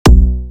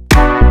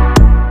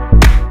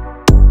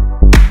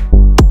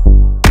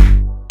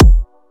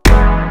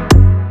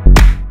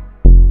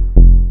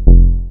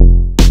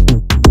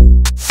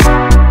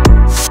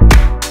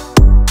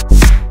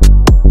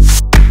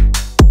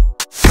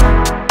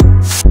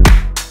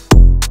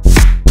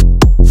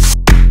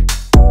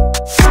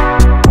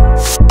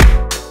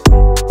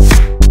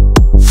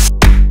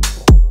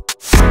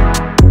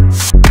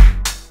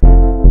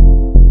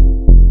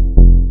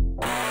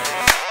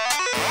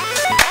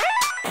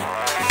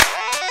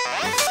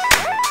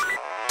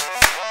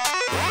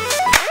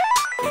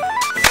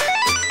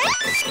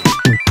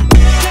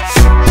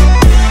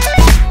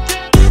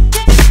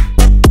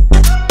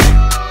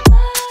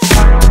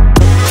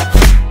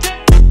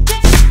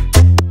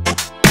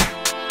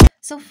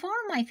for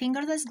my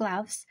fingerless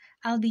gloves,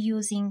 I'll be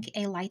using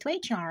a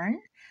lightweight yarn,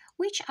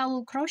 which I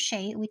will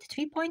crochet with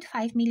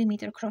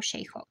 3.5mm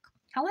crochet hook.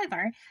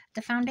 However,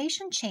 the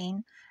foundation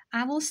chain,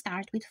 I will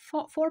start with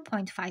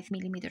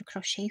 4.5mm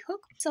crochet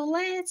hook. So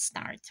let's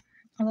start.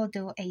 We'll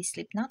do a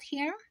slip knot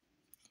here,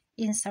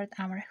 insert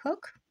our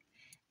hook,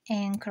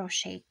 and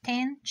crochet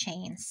 10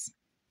 chains.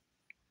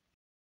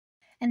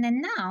 And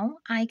then now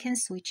I can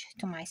switch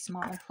to my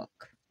smaller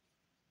hook.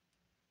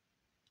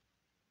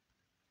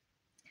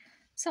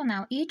 So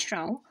now each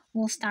row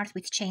will start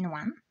with chain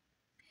 1.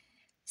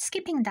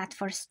 Skipping that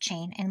first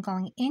chain and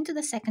going into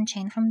the second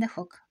chain from the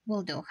hook,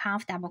 we'll do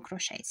half double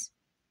crochets.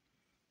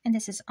 And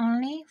this is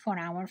only for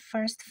our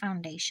first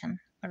foundation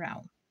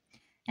row.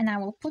 And I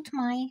will put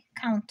my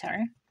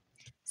counter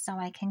so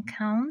I can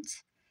count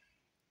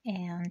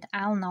and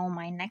I'll know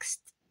my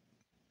next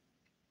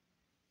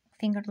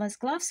fingerless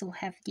gloves will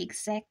have the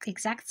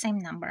exact same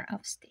number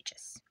of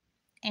stitches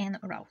and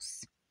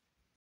rows.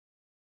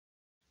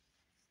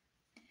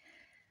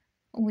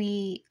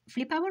 We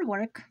flip our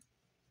work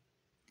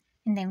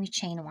and then we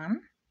chain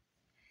 1.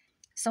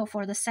 So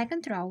for the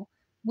second row,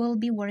 we'll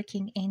be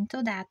working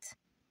into that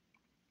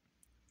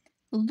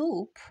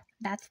loop,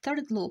 that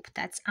third loop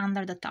that's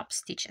under the top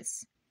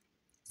stitches.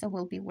 So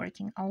we'll be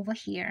working over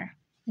here.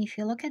 If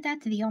you look at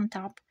that V on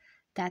top,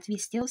 that V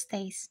still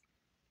stays.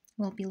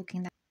 We'll be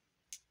looking at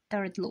the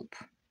third loop.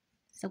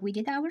 So we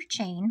did our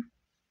chain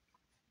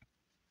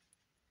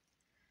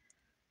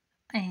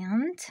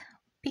and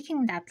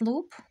picking that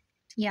loop,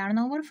 yarn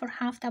over for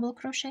half double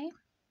crochet,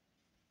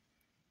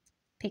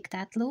 pick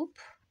that loop,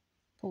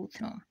 pull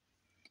through,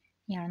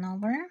 yarn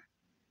over,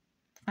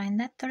 find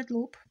that third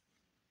loop,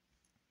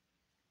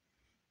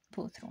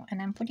 pull through,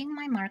 and I'm putting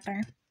my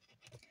marker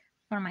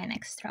for my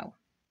next row.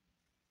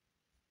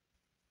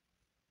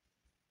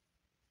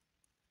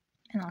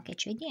 And I'll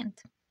catch you at the end.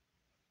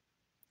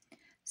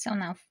 So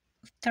now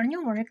turn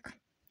your work,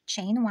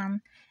 chain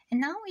 1,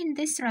 and now in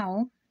this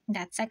row,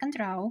 that second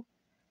row,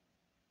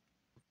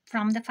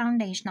 from the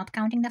foundation, not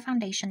counting the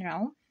foundation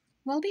row,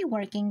 we'll be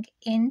working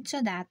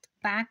into that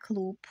back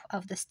loop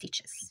of the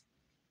stitches,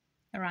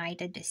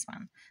 right at this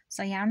one.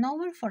 So yarn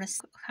over for a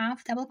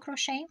half double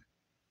crochet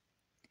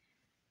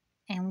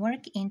and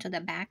work into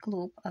the back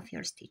loop of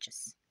your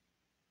stitches.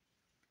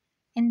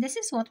 And this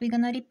is what we're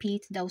going to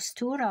repeat those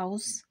 2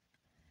 rows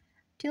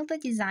till the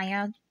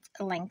desired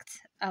length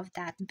of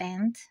that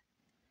band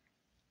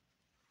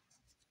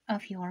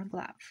of your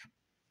glove.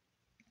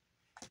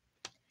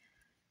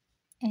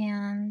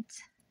 And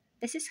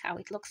this is how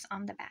it looks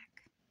on the back.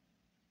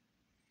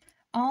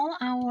 All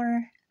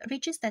our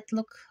ridges that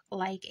look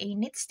like a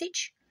knit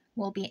stitch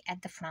will be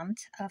at the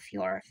front of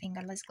your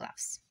fingerless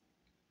gloves.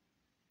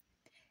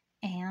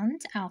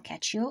 And I'll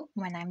catch you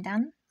when I'm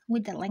done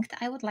with the length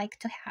I would like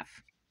to have.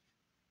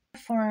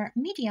 For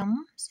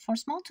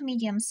small to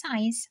medium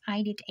size,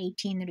 I did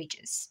 18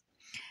 ridges.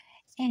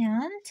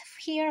 And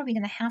here we're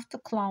going to have to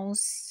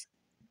close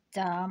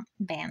the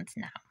band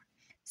now.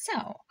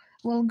 So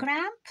we'll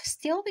grab,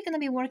 still we're going to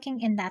be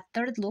working in that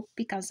third loop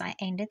because I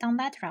ended on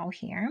that row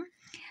here,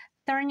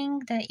 turning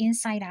the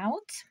inside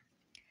out.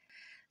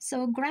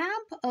 So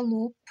grab a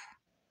loop,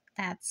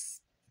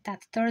 that's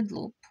that third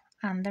loop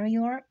under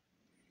your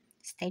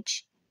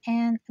stitch,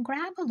 and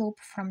grab a loop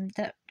from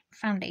the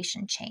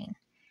foundation chain.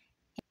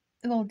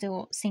 We'll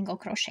do single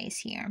crochets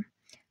here.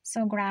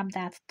 So grab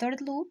that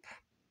third loop,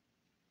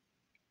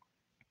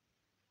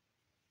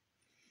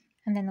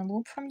 and then a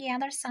loop from the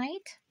other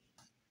side.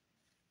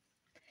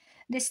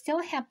 This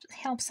still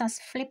helps us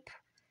flip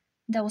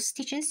those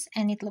stitches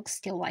and it looks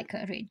still like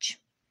a ridge.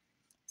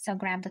 So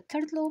grab the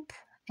third loop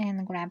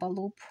and grab a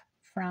loop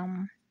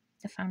from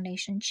the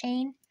foundation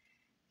chain.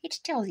 It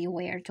tells you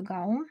where to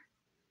go.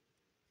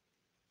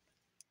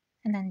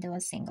 And then do a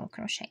single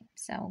crochet.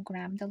 So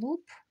grab the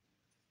loop,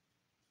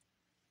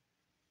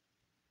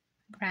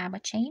 grab a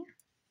chain,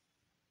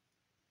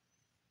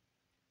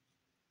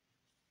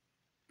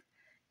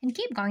 and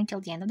keep going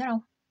till the end of the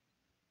row.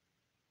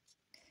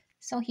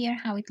 So here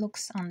how it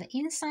looks on the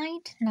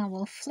inside. Now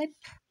we'll flip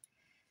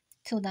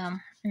to the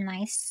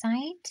nice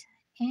side,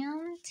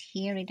 and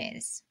here it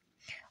is.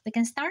 We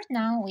can start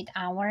now with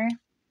our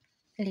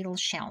little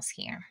shells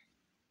here.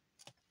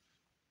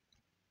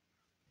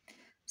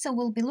 So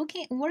we'll be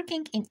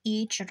working in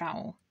each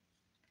row.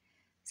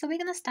 So we're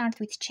gonna start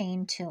with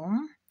chain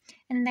 2,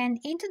 and then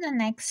into the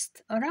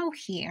next row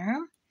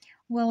here,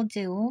 we'll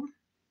do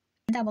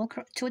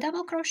 2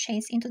 double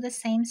crochets into the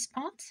same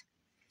spot,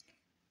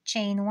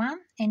 chain 1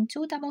 and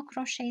 2 double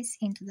crochets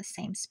into the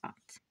same spot.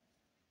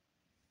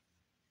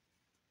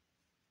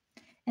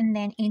 And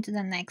then into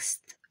the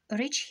next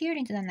ridge here,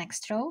 into the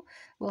next row,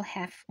 we'll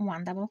have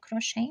 1 double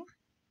crochet.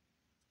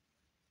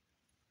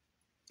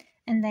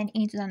 And then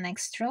into the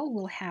next row,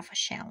 we'll have a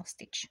shell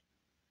stitch.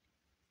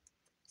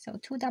 So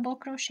 2 double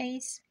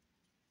crochets,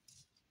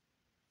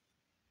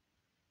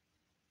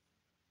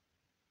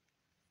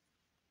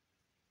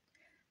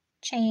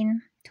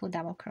 chain, 2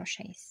 double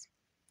crochets.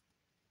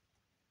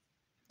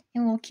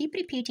 And we'll keep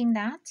repeating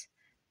that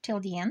till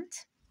the end.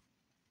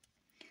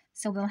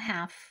 So we'll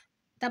have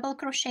double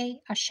crochet,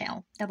 a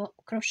shell, double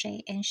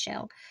crochet and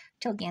shell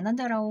till the end of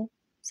the row.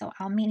 So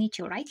I'll meet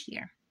you right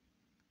here.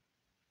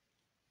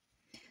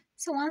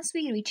 So once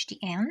we reach the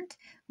end,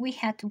 we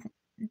had to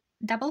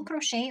double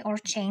crochet or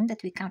chain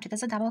that we counted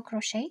as a double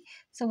crochet.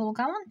 So we'll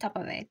go on top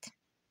of it.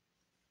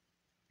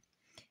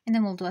 And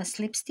then we'll do a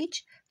slip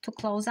stitch to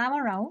close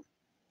our row.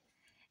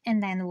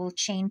 And then we'll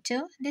chain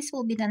 2. This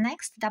will be the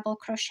next double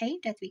crochet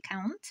that we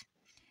count.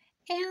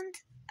 And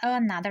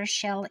another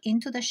shell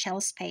into the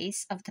shell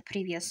space of the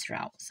previous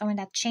row. So in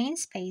that chain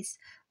space,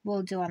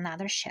 we'll do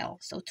another shell.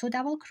 So 2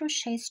 double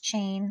crochets,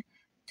 chain,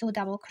 2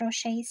 double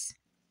crochets.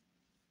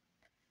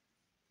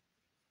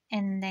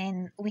 And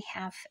then we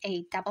have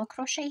a double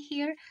crochet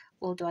here.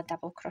 We'll do a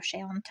double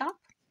crochet on top.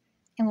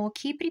 And we'll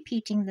keep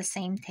repeating the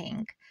same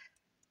thing.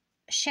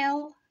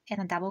 Shell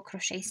and a double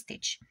crochet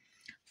stitch.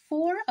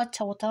 For a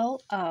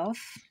total of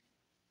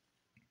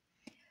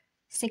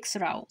 6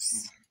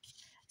 rows.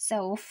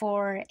 So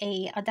for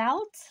a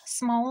adult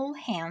small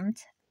hand,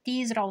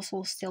 these rows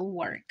will still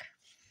work.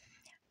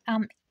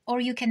 Or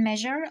you can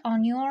measure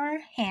on your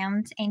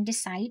hand and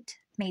decide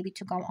maybe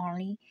to go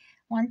only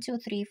 1, 2,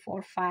 3,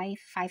 4, 5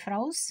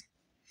 rows.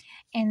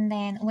 And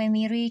then when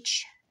we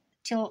reach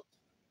till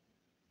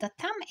the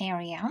thumb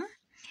area,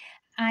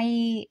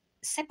 I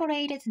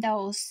separated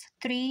those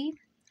 3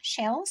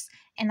 shells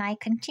and I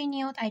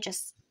continued. I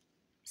just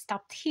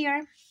stopped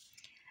here,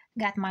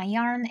 got my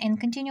yarn, and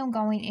continue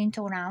going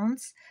into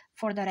rounds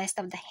for the rest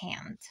of the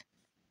hand.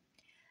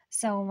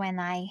 So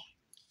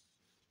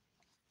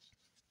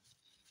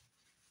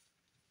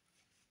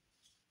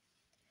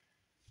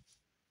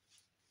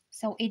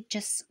so it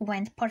just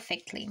went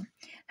perfectly.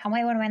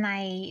 However, when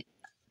I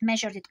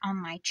measured it on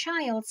my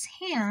child's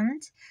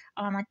hand,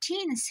 on a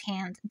teen's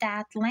hand,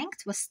 that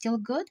length was still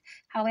good.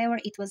 However,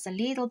 it was a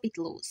little bit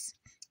loose.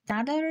 The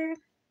other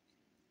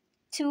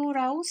 2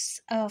 rows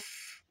of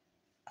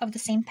the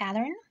same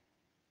pattern,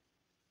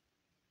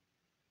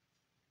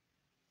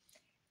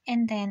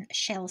 and then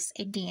shells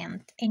at the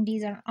end. And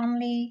these are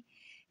only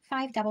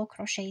 5 double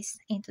crochets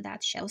into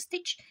that shell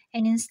stitch.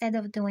 And instead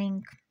of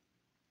doing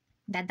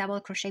that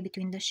double crochet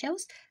between the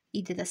shells,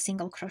 we did a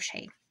single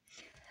crochet.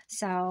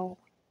 So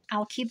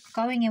I'll keep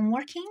going and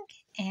working,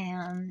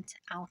 and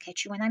I'll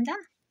catch you when I'm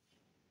done.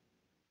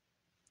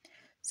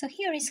 So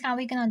here is how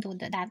we're gonna do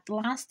that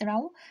last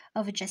row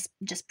of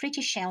just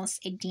pretty shells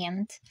at the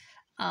end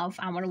of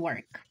our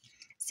work.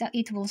 So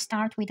it will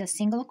start with a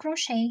single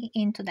crochet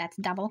into that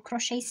double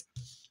crochet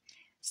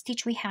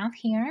stitch we have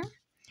here,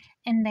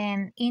 and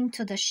then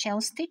into the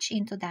shell stitch,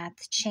 into that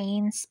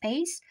chain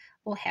space,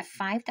 we'll have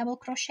 5 double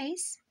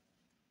crochets.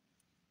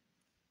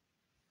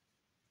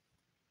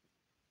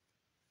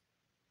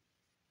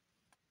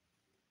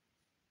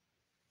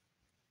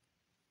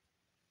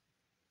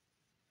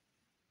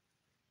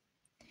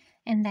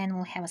 And then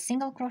we'll have a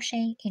single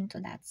crochet into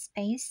that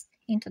space,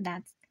 into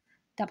that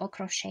double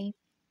crochet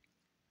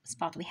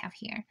spot we have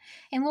here.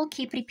 And we'll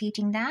keep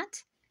repeating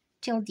that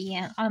till the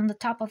end on the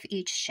top of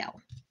each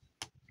shell.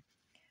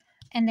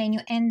 And then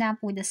you end up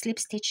with a slip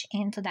stitch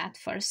into that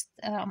first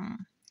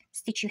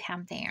stitch you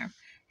have there.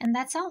 And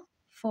that's all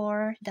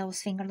for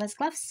those fingerless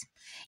gloves.